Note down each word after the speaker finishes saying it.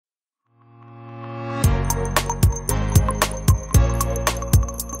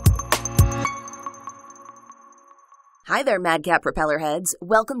Hi there, MadCap propeller heads.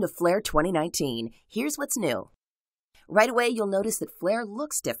 Welcome to Flare 2019. Here's what's new. Right away, you'll notice that Flare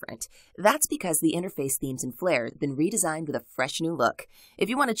looks different. That's because the interface themes in Flare have been redesigned with a fresh new look. If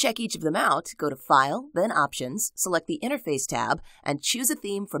you want to check each of them out, go to File, then Options, select the Interface tab, and choose a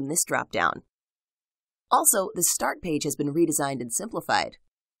theme from this dropdown. Also, the Start page has been redesigned and simplified.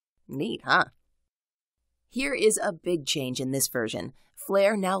 Neat, huh? Here is a big change in this version.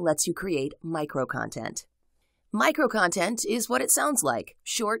 Flare now lets you create micro-content. Micro-content is what it sounds like,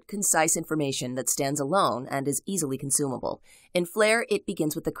 short, concise information that stands alone and is easily consumable. In Flare, it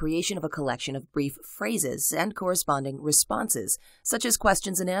begins with the creation of a collection of brief phrases and corresponding responses, such as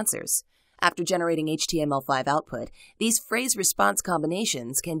questions and answers. After generating HTML5 output, these phrase-response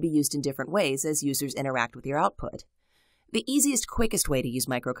combinations can be used in different ways as users interact with your output. The easiest, quickest way to use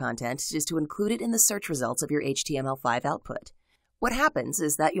micro-content is to include it in the search results of your HTML5 output. What happens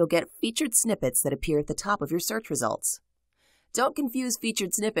is that you'll get featured snippets that appear at the top of your search results. Don't confuse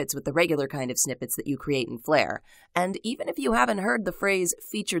featured snippets with the regular kind of snippets that you create in Flare. And even if you haven't heard the phrase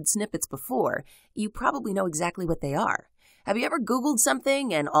featured snippets before, you probably know exactly what they are. Have you ever Googled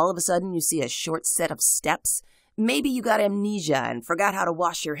something and all of a sudden you see a short set of steps? Maybe you got amnesia and forgot how to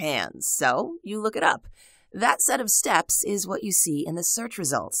wash your hands, so you look it up. That set of steps is what you see in the search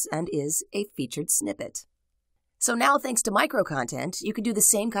results and is a featured snippet. So now, thanks to micro-content, you can do the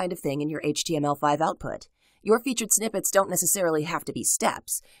same kind of thing in your HTML5 output. Your featured snippets don't necessarily have to be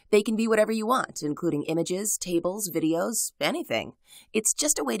steps. They can be whatever you want, including images, tables, videos, anything. It's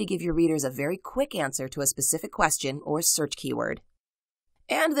just a way to give your readers a very quick answer to a specific question or search keyword.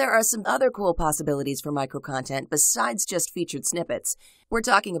 And there are some other cool possibilities for micro-content besides just featured snippets. We're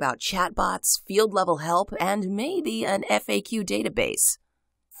talking about chatbots, field-level help, and maybe an FAQ database.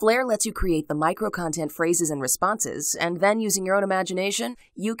 Flare lets you create the micro-content phrases and responses, and then using your own imagination,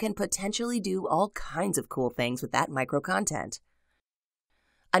 you can potentially do all kinds of cool things with that micro-content.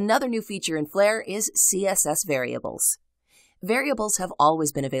 Another new feature in Flare is CSS Variables. Variables have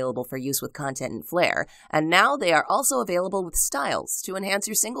always been available for use with content in Flare, and now they are also available with styles to enhance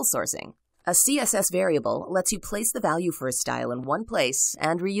your single sourcing. A CSS variable lets you place the value for a style in one place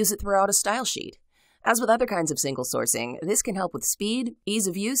and reuse it throughout a style sheet. As with other kinds of single sourcing, this can help with speed, ease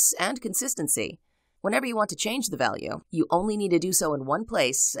of use, and consistency. Whenever you want to change the value, you only need to do so in one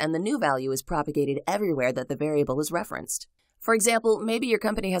place, and the new value is propagated everywhere that the variable is referenced. For example, maybe your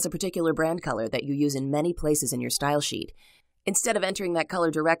company has a particular brand color that you use in many places in your style sheet. Instead of entering that color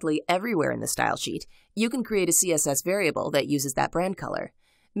directly everywhere in the style sheet, you can create a CSS variable that uses that brand color.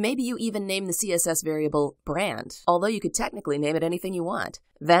 Maybe you even name the CSS variable brand, although you could technically name it anything you want.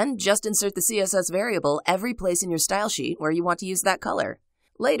 Then just insert the CSS variable every place in your style sheet where you want to use that color.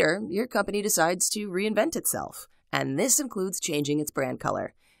 Later, your company decides to reinvent itself, and this includes changing its brand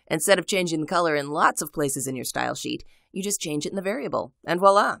color. Instead of changing the color in lots of places in your style sheet, you just change it in the variable, and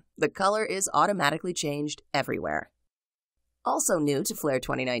voila, the color is automatically changed everywhere. Also new to Flare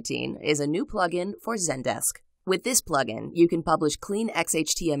 2019 is a new plugin for Zendesk. With this plugin, you can publish clean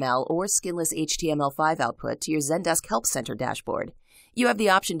XHTML or skinless HTML5 output to your Zendesk Help Center dashboard. You have the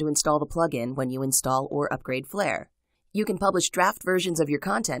option to install the plugin when you install or upgrade Flare. You can publish draft versions of your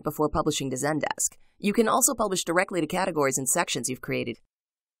content before publishing to Zendesk. You can also publish directly to categories and sections you've created.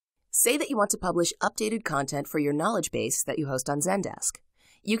 Say that you want to publish updated content for your knowledge base that you host on Zendesk.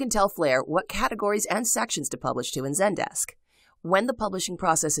 You can tell Flare what categories and sections to publish to in Zendesk. When the publishing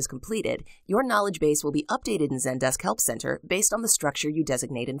process is completed, your knowledge base will be updated in Zendesk Help Center based on the structure you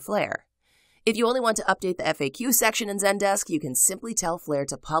designate in Flare. If you only want to update the FAQ section in Zendesk, you can simply tell Flare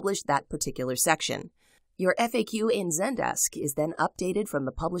to publish that particular section. Your FAQ in Zendesk is then updated from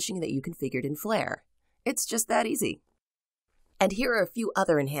the publishing that you configured in Flare. It's just that easy. And here are a few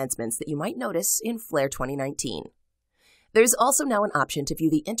other enhancements that you might notice in Flare 2019. There's also now an option to view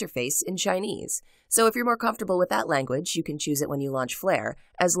the interface in Chinese, so if you're more comfortable with that language, you can choose it when you launch Flare,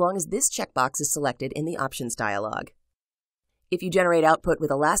 as long as this checkbox is selected in the Options dialog. If you generate output with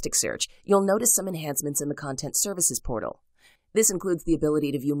Elasticsearch, you'll notice some enhancements in the Content Services portal. This includes the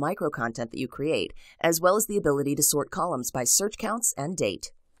ability to view micro-content that you create, as well as the ability to sort columns by search counts and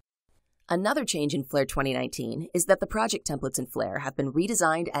date. Another change in Flare 2019 is that the project templates in Flare have been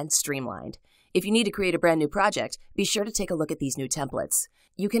redesigned and streamlined. If you need to create a brand new project, be sure to take a look at these new templates.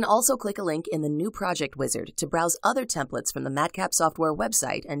 You can also click a link in the New Project wizard to browse other templates from the MadCap software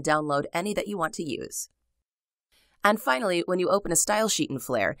website and download any that you want to use. And finally, when you open a style sheet in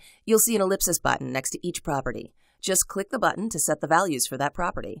Flare, you'll see an ellipsis button next to each property. Just click the button to set the values for that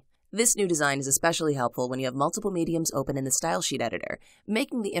property. This new design is especially helpful when you have multiple mediums open in the style sheet editor,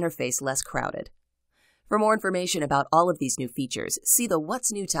 making the interface less crowded. For more information about all of these new features, see the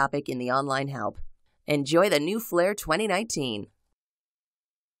What's New topic in the online help. Enjoy the new Flare 2019.